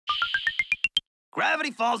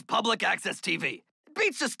Gravity Falls Public Access TV. It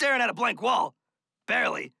beats just staring at a blank wall.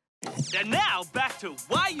 Barely. And now, back to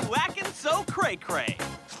Why You Ackin' So Cray Cray.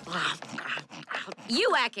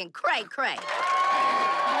 You ackin' cray cray.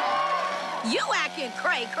 You ackin'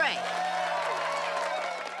 cray cray.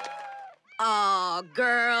 Oh,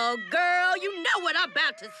 girl, you know what I'm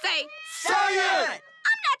about to say. Say it!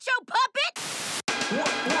 I'm not your puppet.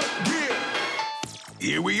 Yeah.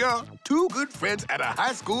 Here we are, two good friends at a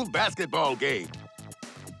high school basketball game.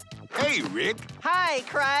 Hey, Rick. Hey,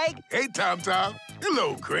 Craig. Hey, Tom Tom.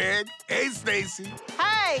 Hello, Craig. Hey, Stacy.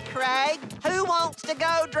 Hey, Craig. Who wants to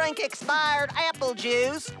go drink expired apple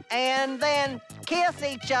juice and then kiss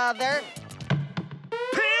each other?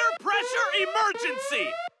 Peer pressure emergency!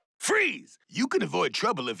 Freeze! You can avoid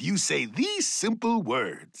trouble if you say these simple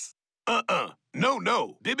words.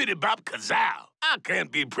 No, bibbidi-bop kazow. I can't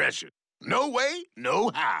be pressured. No way,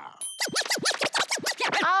 no how.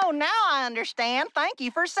 Oh, now I understand. Thank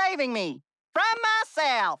you for saving me. From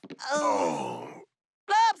myself. Oh.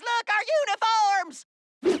 Loves, look, our uniforms!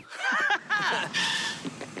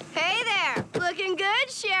 Hey there. Looking good,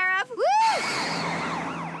 Sheriff. Woo!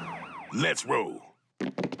 Let's roll.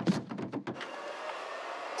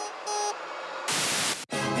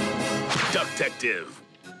 Duck-tective.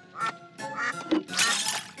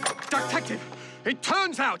 Duck-tective, it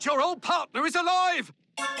turns out your old partner is alive!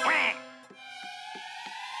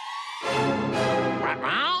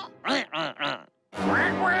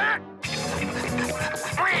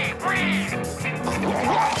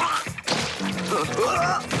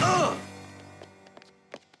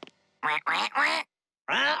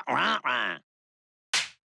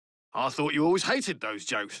 I thought you always hated those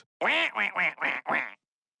jokes.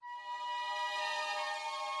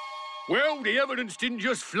 Well, the evidence didn't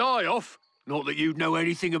just fly off. Not that you'd know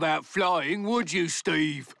anything about flying, would you,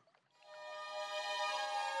 Steve?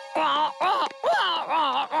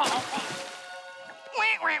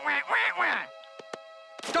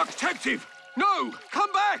 Duck-tective! No!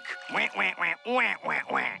 Come back!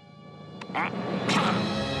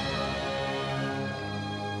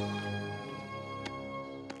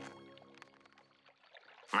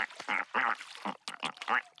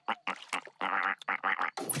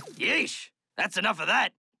 Yeesh! That's enough of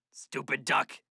that, stupid duck.